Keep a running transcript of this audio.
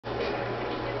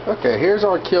Okay, here's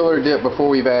our killer dip before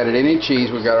we've added any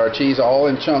cheese. We've got our cheese all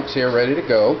in chunks here ready to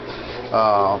go.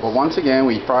 But once again,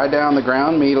 we fried down the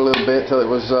ground meat a little bit till it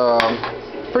was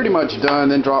pretty much done.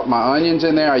 Then dropped my onions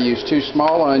in there. I used 2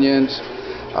 small onions.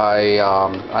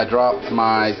 I dropped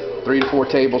my 3 to 4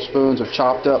 tablespoons of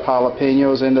chopped up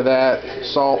jalapenos into that.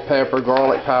 Salt, pepper,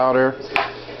 garlic powder.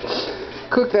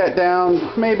 Cook that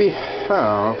down maybe, I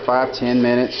don't know, 5-10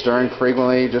 minutes, stirring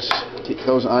frequently. Just keep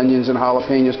those onions and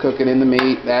jalapenos cooking in the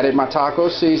meat. Added my taco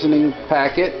seasoning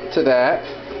packet to that.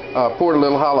 Poured a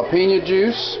little jalapeno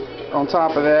juice on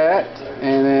top of that.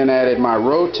 And then added my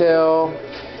Rotel.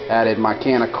 Added my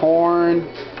can of corn.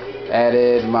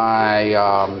 Added my,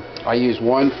 I used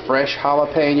 1 fresh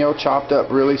jalapeno chopped up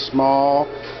really small.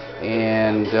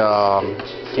 And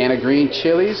can of green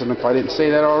chilies, and if I didn't say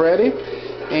that already.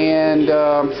 And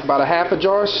about a half a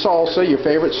jar of salsa, your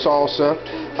favorite salsa.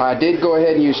 I did go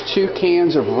ahead and use 2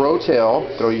 cans of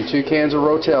Rotel. Throw you 2 cans of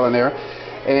Rotel in there.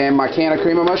 And my can of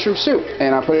cream of mushroom soup.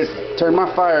 And I turned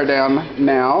my fire down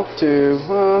now to,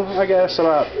 I guess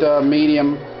about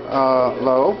medium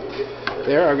low.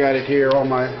 There, I've got it here on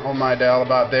my dial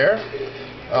about there.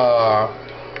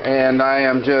 And I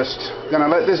am just gonna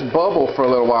let this bubble for a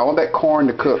little while. I want that corn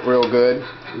to cook real good.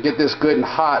 Get this good and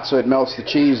hot so it melts the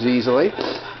cheese easily.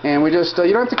 And we just,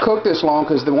 you don't have to cook this long,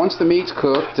 because once the meat's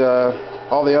cooked,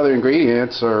 all the other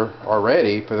ingredients are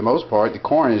ready for the most part. The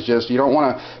corn is just, you don't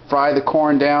want to fry the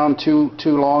corn down too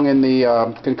long in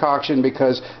the concoction,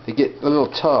 because they get a little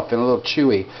tough and a little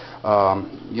chewy.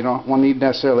 You don't want to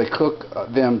necessarily cook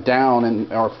them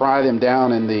down or fry them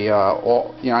down in the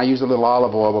oil. You know, I use a little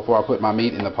olive oil before I put my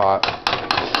meat in the pot,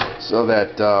 so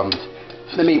that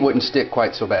the meat wouldn't stick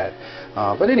quite so bad.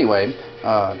 But anyway,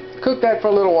 cook that for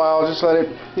a little while. Just let it,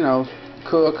 you know,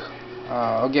 cook.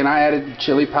 Again, I added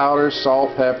chili powder,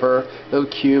 salt, pepper, a little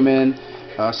cumin.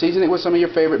 Season it with some of your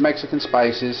favorite Mexican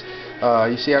spices.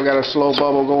 You see I've got a slow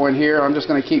bubble going here. I'm just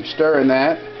going to keep stirring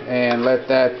that and let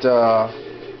that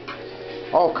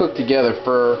all cook together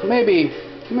for maybe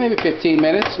 15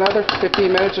 minutes, another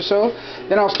 15 minutes or so.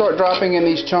 Then I'll start dropping in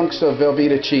these chunks of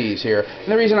Velveeta cheese here.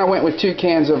 And the reason I went with 2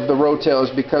 cans of the Rotel is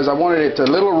because I wanted it a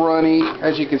little runny,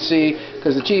 as you can see,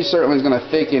 because the cheese certainly is going to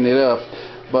thicken it up.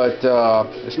 But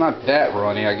it's not that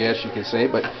runny, I guess you could say.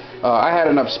 But I had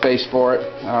enough space for it.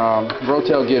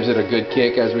 Rotel gives it a good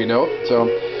kick, as we know. So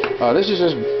this is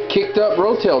just kicked up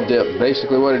Rotel dip,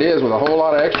 basically what it is, with a whole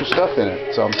lot of extra stuff in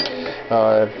it. So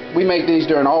we make these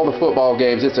during all the football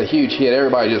games. It's a huge hit.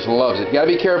 Everybody just loves it. You got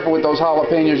to be careful with those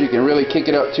jalapenos. You can really kick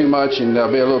it up too much and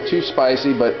be a little too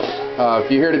spicy. But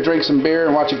if you're here to drink some beer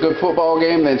and watch a good football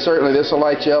game, then certainly this will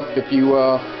light you up. If you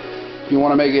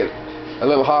want to make it a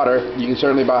little hotter, you can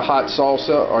certainly buy hot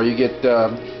salsa, or you get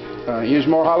use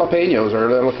more jalapenos or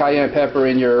a little cayenne pepper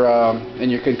in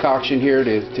your concoction here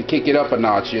to kick it up a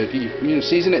notch. You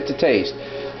season it to taste.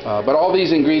 But all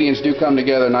these ingredients do come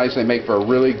together nicely and make for a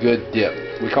really good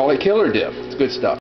dip. We call it killer dip. It's good stuff.